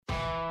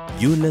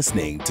You're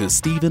listening to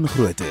Stephen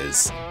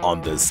Grootes on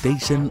the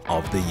Station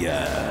of the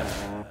Year.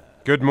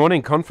 Good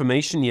morning.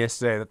 Confirmation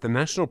yesterday that the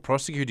National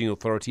Prosecuting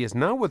Authority has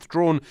now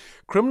withdrawn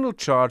criminal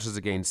charges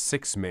against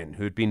 6 men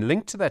who had been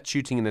linked to that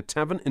shooting in a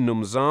tavern in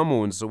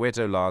Nomzamo in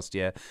Soweto last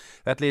year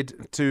that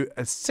led to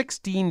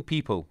 16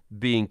 people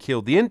being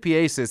killed. The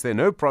NPA says there are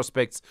no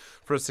prospects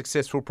for a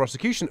successful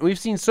prosecution. We've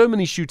seen so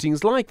many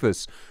shootings like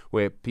this,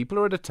 where people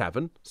are at a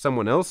tavern,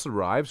 someone else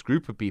arrives,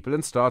 group of people,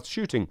 and starts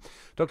shooting.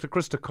 Dr.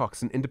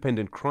 Kock, an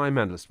independent crime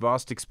analyst,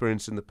 vast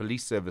experience in the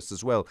police service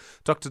as well.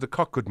 Dr.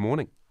 Kock, good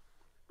morning.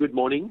 Good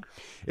morning.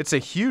 It's a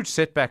huge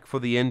setback for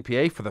the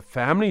NPA, for the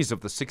families of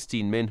the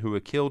 16 men who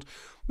were killed.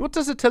 What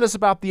does it tell us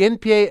about the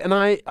NPA and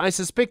I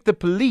suspect the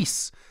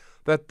police,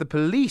 that the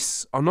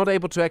police are not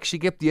able to actually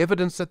get the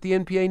evidence that the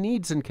NPA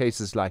needs in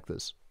cases like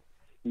this?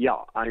 Yeah,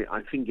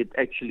 I think it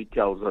actually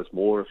tells us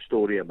more a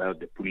story about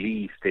the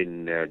police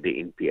than the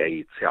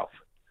NPA itself.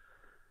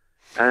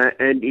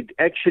 And it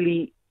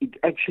actually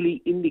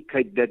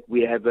indicates that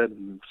we have a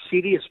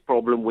serious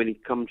problem when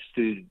it comes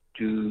to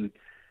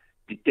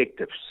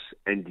detectives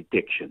and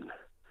detection.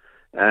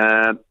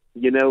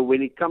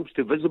 When it comes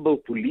to visible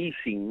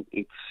policing,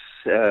 it's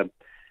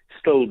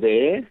still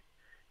there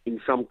in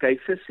some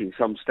cases, in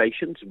some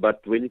stations, but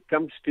when it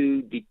comes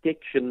to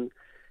detection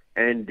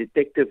and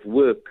detective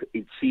work,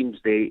 it seems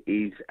there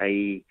is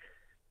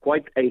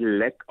quite a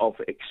lack of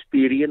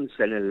experience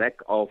and a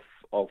lack of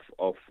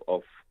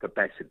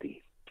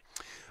capacity.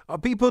 Are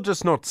people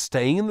just not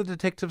staying in the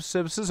detective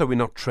services? Are we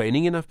not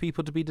training enough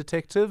people to be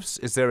detectives?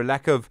 Is there a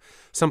lack of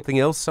something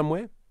else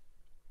somewhere?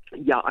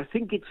 Yeah, I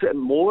think it's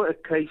more a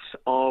case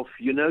of,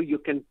 you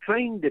can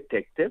train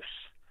detectives.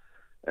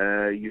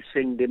 You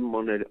send them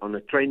on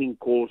a training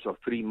course of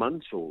 3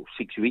 months or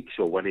 6 weeks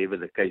or whatever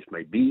the case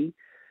may be.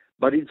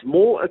 But it's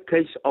more a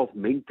case of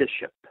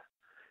mentorship,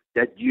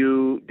 that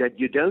you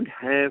don't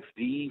have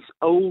these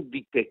old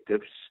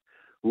detectives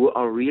who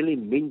are really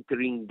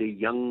mentoring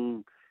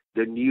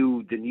the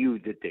new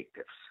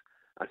detectives.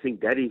 I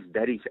think that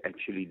is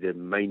actually the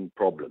main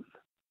problem.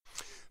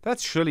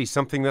 That's surely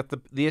something that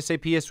the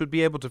SAPS would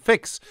be able to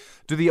fix.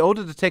 Do the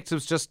older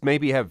detectives just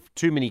maybe have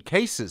too many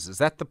cases? Is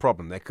that the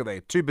problem?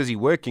 They're too busy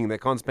working, they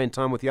can't spend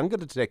time with younger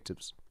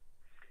detectives?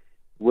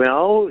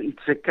 Well,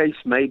 it's a case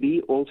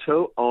maybe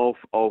also of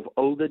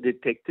older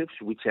detectives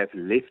which have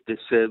left the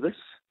service,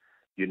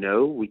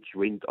 which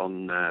went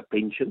on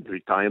pension,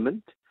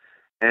 retirement,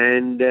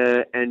 and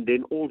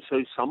then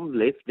also some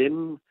left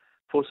them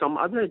for some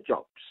other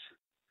jobs.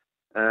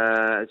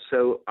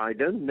 So I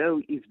don't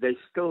know if they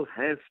still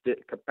have the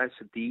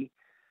capacity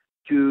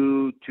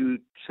to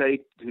say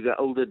to the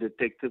older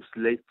detectives,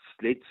 let's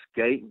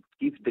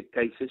give the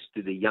cases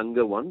to the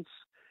younger ones,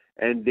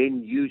 and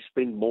then you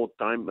spend more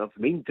time of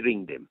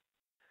mentoring them.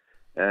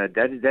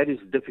 That is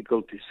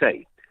difficult to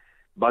say,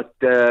 but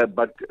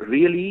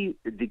really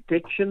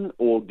detection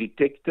or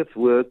detective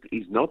work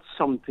is not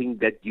something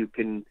that you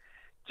can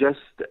just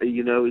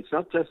it's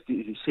not just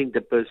you send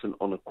a person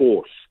on a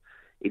course.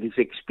 It is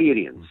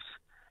experience.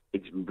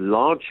 It's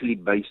largely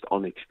based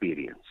on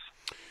experience.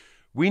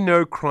 We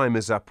know crime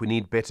is up. We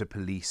need better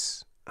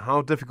police.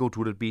 How difficult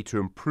would it be to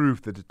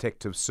improve the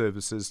detective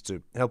services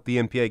to help the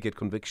NPA get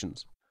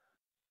convictions?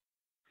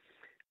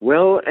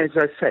 Well, as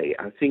I say,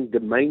 I think the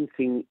main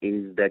thing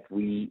is that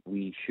we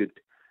should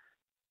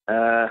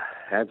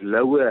have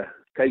lower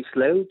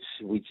caseloads,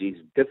 which is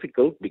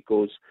difficult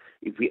because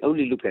if we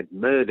only look at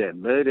murder,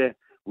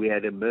 we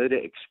had a murder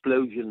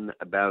explosion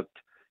about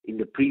in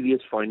the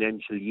previous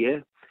financial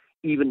year.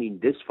 Even in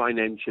this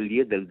financial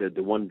year,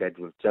 the one that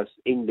was just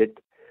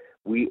ended,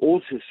 we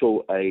also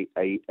saw a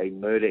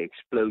murder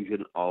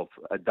explosion of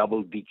a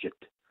double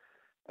digit.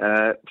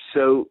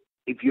 So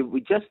if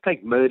we just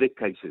take murder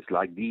cases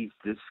like the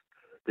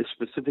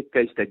specific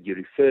case that you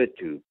referred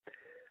to,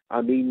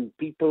 I mean,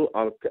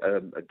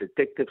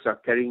 detectives are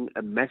carrying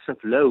a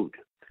massive load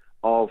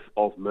of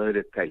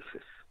murder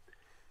cases.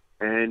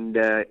 And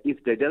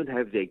if they don't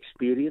have the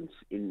experience,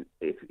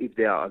 if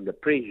they are under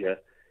pressure,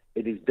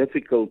 it is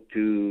difficult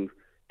to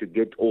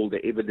get all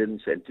the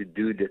evidence and to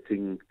do the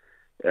thing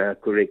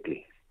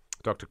correctly.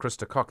 Dr.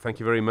 Kock, thank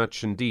you very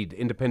much indeed.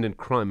 Independent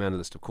crime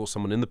analyst, of course,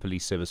 someone in the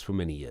police service for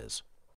many years.